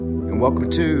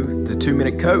welcome to the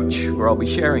 2-Minute Coach, where I'll be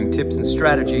sharing tips and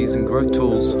strategies and growth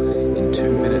tools in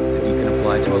 2 minutes that you can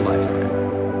apply to a lifetime.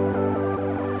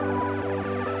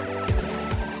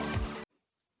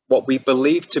 What we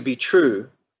believe to be true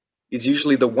is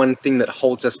usually the one thing that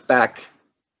holds us back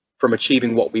from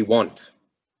achieving what we want.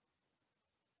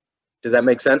 Does that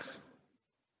make sense?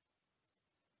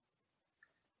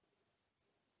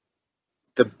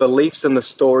 The beliefs and the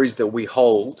stories that we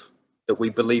hold, that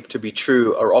we believe to be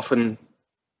true, are often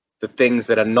the things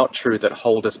that are not true that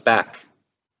hold us back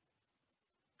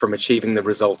from achieving the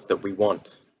results that we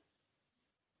want.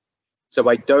 So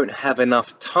I don't have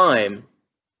enough time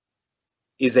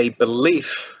is a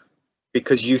belief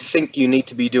because you think you need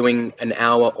to be doing an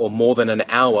hour or more than an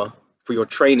hour for your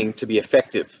training to be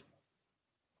effective.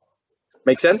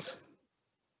 Make sense?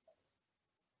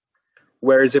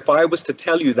 Whereas if I was to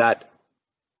tell you that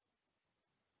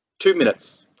 2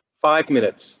 minutes, 5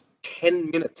 minutes,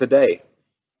 10 minutes a day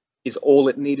is all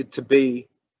it needed to be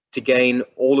to gain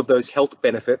all of those health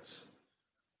benefits,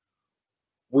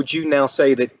 would you now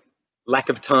say that lack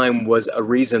of time was a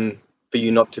reason for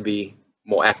you not to be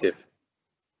more active?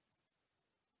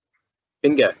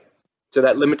 Bingo. So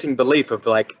that limiting belief of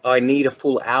like, I need a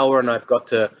full hour and I've got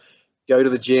to go to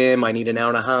the gym, I need an hour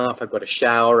and a half, I've got to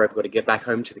shower, I've got to get back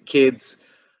home to the kids.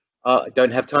 I don't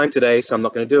have time today, so I'm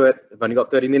not going to do it. I've only got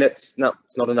 30 minutes. No,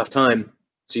 it's not enough time,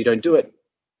 so you don't do it.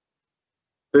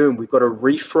 Boom, we've got to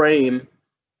reframe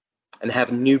and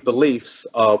have new beliefs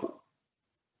of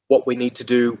what we need to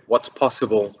do, what's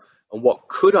possible, and what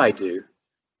could I do,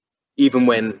 even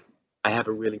when I have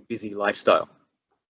a really busy lifestyle.